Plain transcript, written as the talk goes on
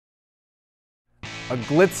A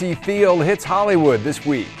glitzy field hits Hollywood this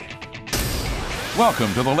week.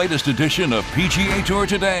 Welcome to the latest edition of PGA Tour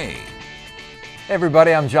Today. Hey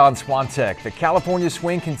everybody, I'm John Swantek. The California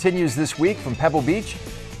swing continues this week from Pebble Beach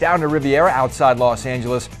down to Riviera outside Los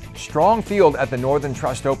Angeles. Strong field at the Northern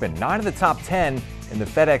Trust Open. 9 of the top 10 in the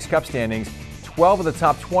FedExCup standings, 12 of the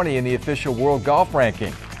top 20 in the official world golf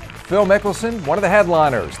ranking. Phil Mickelson, one of the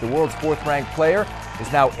headliners, the world's 4th-ranked player, is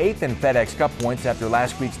now 8th in FedExCup points after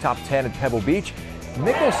last week's top 10 at Pebble Beach.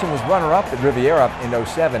 Mickelson was runner-up at Riviera in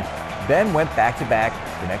 07, then went back-to-back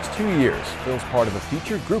the next 2 years. Phil's part of a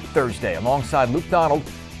featured group Thursday alongside Luke Donald,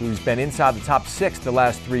 who's been inside the top 6 the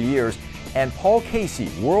last 3 years, and Paul Casey,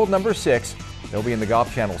 world number 6. They'll be in the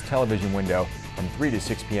Golf Channel's television window from 3 to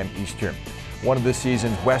 6 p.m. Eastern. One of this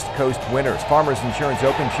season's West Coast winners, Farmers Insurance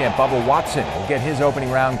Open champ Bubba Watson, will get his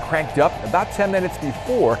opening round cranked up about 10 minutes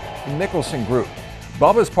before the Mickelson group.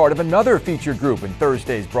 Bubba's part of another featured group in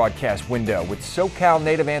Thursday's broadcast window with SoCal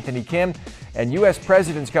native Anthony Kim and U.S.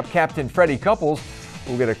 President's Cup captain Freddie Couples.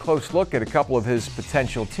 We'll get a close look at a couple of his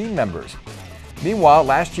potential team members. Meanwhile,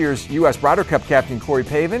 last year's U.S. Ryder Cup captain Corey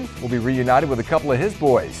Pavin will be reunited with a couple of his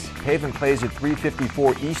boys. Pavin plays at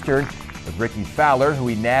 3:54 Eastern with Ricky Fowler, who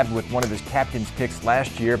he nabbed with one of his captain's picks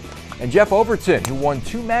last year, and Jeff Overton, who won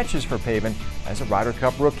 2 matches for Pavin as a Ryder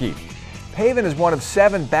Cup rookie. Pavin is one of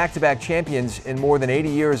 7 back-to-back champions in more than 80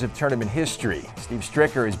 years of tournament history. Steve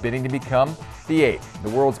Stricker is bidding to become the 8th. The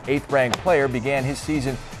world's 8th-ranked player began his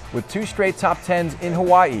season with 2 straight top 10s in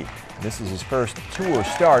Hawaii. This is his first tour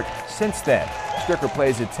start since then. Stricker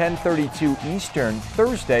plays at 10:32 Eastern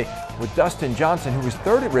Thursday with Dustin Johnson, who was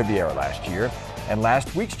 3rd at Riviera last year, and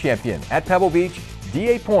last week's champion at Pebble Beach,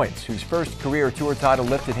 D.A. Points, whose first career tour title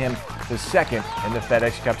lifted him to 2nd in the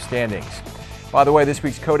FedExCup standings. By the way, this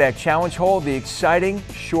week's Kodak Challenge hole, the exciting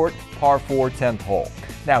short par 4 10th hole.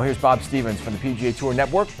 Now here's Bob Stevens from the PGA Tour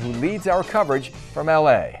Network, who leads our coverage from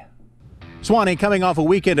L.A. Swanee, coming off a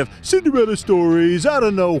weekend of Cinderella stories out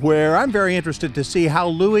of nowhere, I'm very interested to see how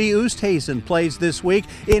Louis Oosthuizen plays this week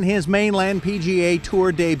in his mainland PGA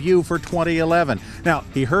Tour debut for 2011. Now,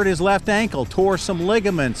 he hurt his left ankle, tore some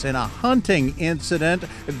ligaments in a hunting incident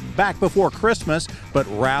back before Christmas, but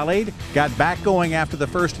rallied, got back going after the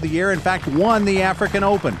first of the year, in fact, won the African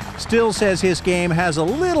Open. Still says his game has a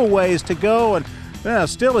little ways to go, and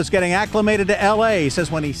still is getting acclimated to LA. He says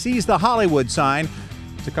when he sees the Hollywood sign,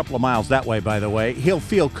 it's a couple of miles that way, by the way, he'll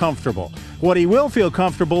feel comfortable. What he will feel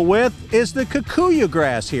comfortable with is the kikuyu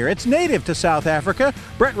grass here. It's native to South Africa.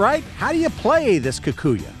 Brett Wright, how do you play this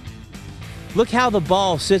kikuyu? Look how the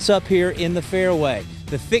ball sits up here in the fairway.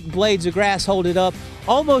 The thick blades of grass hold it up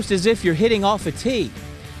almost as if you're hitting off a tee.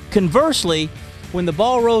 Conversely, when the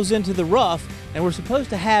ball rolls into the rough, and we're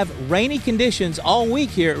supposed to have rainy conditions all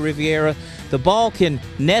week here at Riviera, the ball can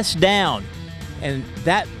nest down, and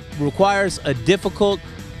that requires a difficult,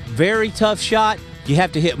 very tough shot. You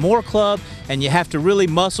have to hit more club, and you have to really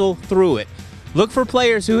muscle through it. Look for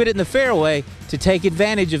players who hit it in the fairway to take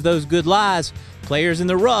advantage of those good lies. Players in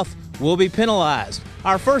the rough will be penalized.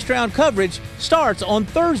 Our first round coverage starts on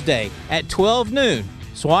Thursday at 12 noon.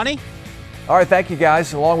 Swanee? All right, thank you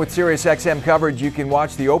guys. Along with SiriusXM coverage, you can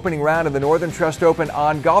watch the opening round of the Northern Trust Open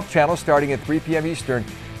on Golf Channel starting at 3 p.m. Eastern.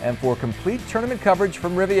 And for complete tournament coverage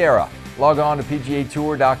from Riviera, log on to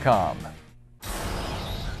PGATour.com.